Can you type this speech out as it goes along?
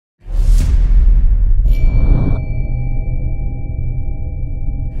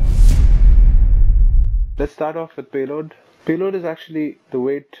Let's start off with payload. Payload is actually the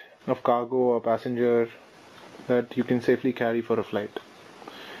weight of cargo or passenger that you can safely carry for a flight.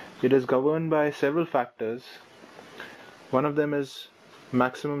 It is governed by several factors. One of them is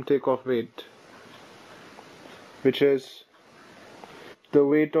maximum takeoff weight, which is the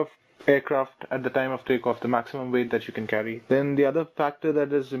weight of aircraft at the time of takeoff, the maximum weight that you can carry. Then the other factor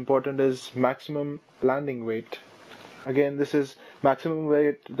that is important is maximum landing weight. Again, this is maximum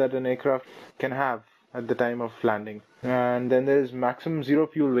weight that an aircraft can have at the time of landing. And then there is maximum zero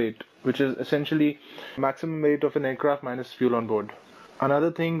fuel weight, which is essentially maximum weight of an aircraft minus fuel on board.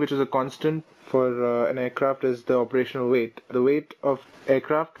 Another thing which is a constant for an aircraft is the operational weight. The weight of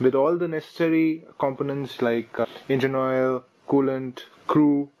aircraft with all the necessary components like engine oil, coolant,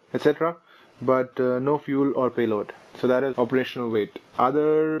 crew, etc., but no fuel or payload. So that is operational weight.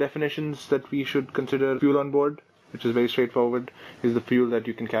 Other definitions that we should consider: fuel on board, which is very straightforward, is the fuel that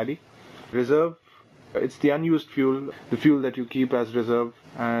you can carry. Reserve, it's the unused fuel, the fuel that you keep as reserve,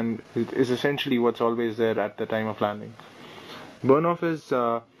 and it is essentially what's always there at the time of landing. Burn off is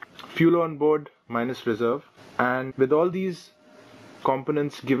fuel on board minus reserve, and with all these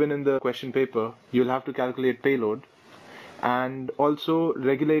components given in the question paper, you'll have to calculate payload and also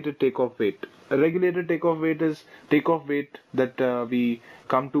regulated takeoff weight. A regulated takeoff weight is takeoff weight that we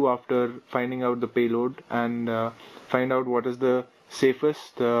come to after finding out the payload and find out what is the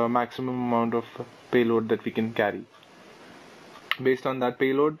safest maximum amount of payload that we can carry. Based on that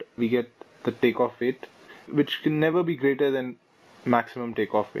payload, we get the takeoff weight, which can never be greater than maximum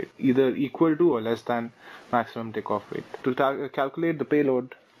takeoff weight, either equal to or less than maximum takeoff weight. To calculate the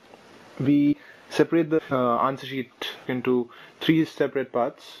payload, we separate the answer sheet into 3 separate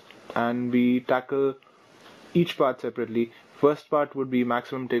parts and we tackle each part separately. First part would be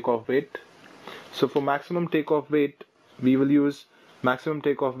maximum takeoff weight. So for maximum takeoff weight, we will use maximum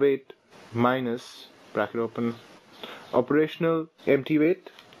takeoff weight minus, bracket open, operational empty weight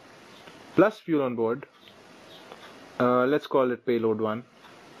plus fuel on board. Let's call it payload 1.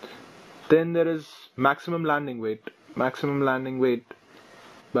 Then there is maximum landing weight. Maximum landing weight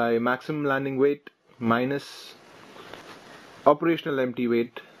by maximum landing weight minus operational empty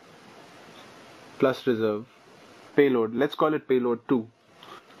weight plus reserve. Payload, let's call it payload 2.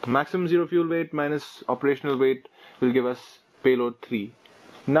 Maximum zero fuel weight minus operational weight will give us payload 3.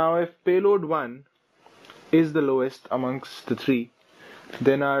 Now if payload 1 is the lowest amongst the 3,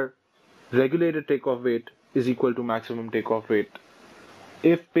 then our regulated takeoff weight is equal to maximum takeoff weight.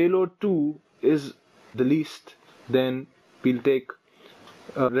 If payload 2 is the least, then we'll take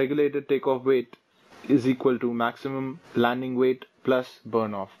regulated takeoff weight is equal to maximum landing weight plus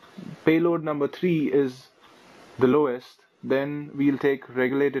burn off. Payload number 3 is the lowest, then we'll take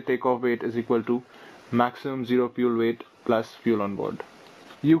regulated takeoff weight is equal to maximum zero fuel weight plus fuel on board.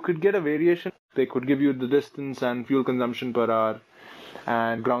 You could get a variation. They could give you the distance and fuel consumption per hour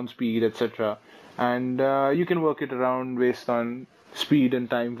and ground speed, etc. And you can work it around based on speed and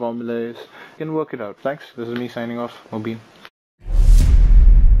time formulas. You can work it out. Thanks. This is me signing off. Mobeen.